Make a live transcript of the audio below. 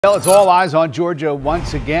Well, it's all eyes on Georgia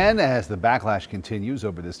once again as the backlash continues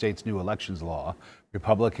over the state's new elections law.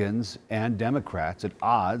 Republicans and Democrats at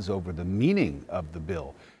odds over the meaning of the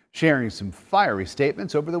bill, sharing some fiery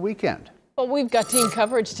statements over the weekend. Well, we've got team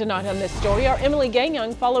coverage tonight on this story. Our Emily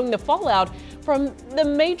Gagnon following the fallout from the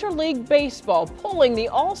Major League Baseball pulling the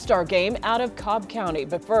All-Star game out of Cobb County.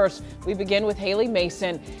 But first, we begin with Haley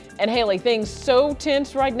Mason. And Haley, things so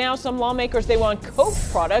tense right now. Some lawmakers, they want Coke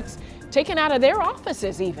products taken out of their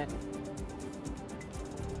offices even.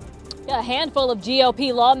 A handful of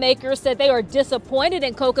GOP lawmakers said they are disappointed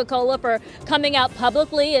in Coca-Cola for coming out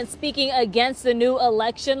publicly and speaking against the new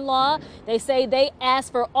election law. They say they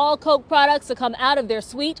asked for all Coke products to come out of their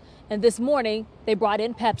suite, and this morning they brought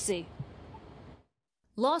in Pepsi.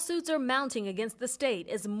 Lawsuits are mounting against the state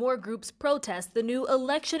as more groups protest the new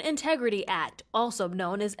Election Integrity Act, also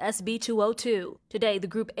known as SB 202. Today, the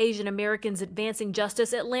group Asian Americans Advancing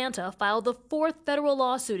Justice Atlanta filed the fourth federal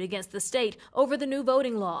lawsuit against the state over the new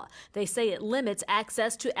voting law. They say it limits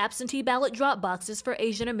access to absentee ballot drop boxes for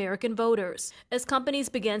Asian American voters. As companies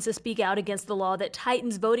begin to speak out against the law that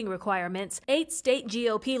tightens voting requirements, 8 state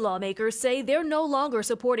GOP lawmakers say they're no longer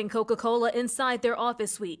supporting Coca-Cola inside their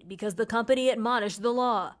office suite because the company admonished the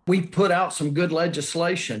law. We've put out some good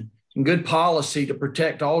legislation and good policy to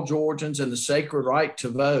protect all Georgians and the sacred right to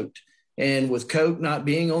vote. And with Coke not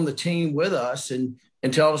being on the team with us and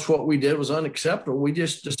telling us what we did was unacceptable, we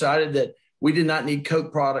just decided that we did not need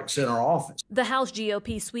Coke products in our office. The House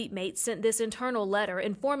GOP suitemates sent this internal letter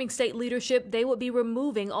informing state leadership they would be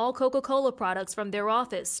removing all Coca-Cola products from their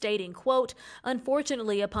office, stating, quote,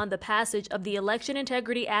 "Unfortunately, upon the passage of the Election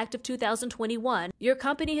Integrity Act of 2021, your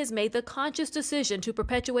company has made the conscious decision to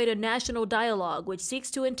perpetuate a national dialogue which seeks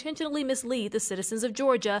to intentionally mislead the citizens of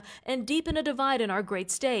Georgia and deepen a divide in our great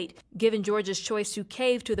state. Given Georgia's choice to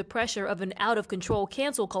cave to the pressure of an out-of-control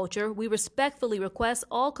cancel culture, we respectfully request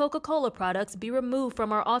all Coca-Cola products be removed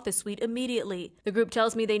from our office suite immediately." The group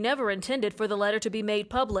tells me they never intended for the letter to be made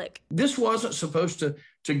public. This wasn't supposed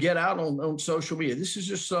to get out on social media. This is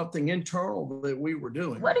just something internal that we were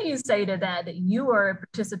doing. What do you say to that you are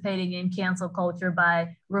participating in cancel culture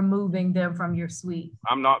by removing them from your suite?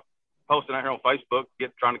 I'm not posting out here on Facebook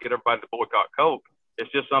trying to get everybody to boycott Coke. It's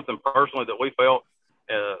just something personally that we felt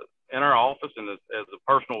in our office and as a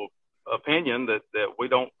personal opinion that we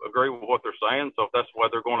don't agree with what they're saying. So if that's what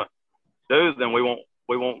they're going to do, then we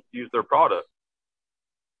won't use their product.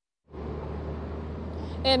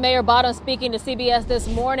 And Mayor Bottom speaking to CBS this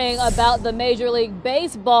morning about the Major League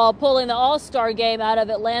Baseball pulling the All-Star game out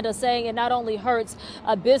of Atlanta, saying it not only hurts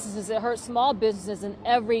businesses, it hurts small businesses and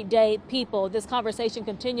everyday people. This conversation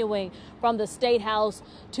continuing from the State House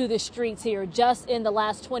to the streets here. Just in the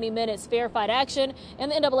last 20 minutes, Fair Fight Action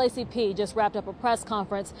and the NAACP just wrapped up a press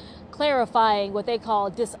conference clarifying what they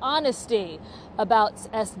call dishonesty about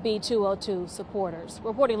SB 202 supporters.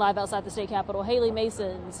 Reporting live outside the state capitol, Haley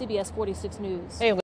Mason, CBS 46 News.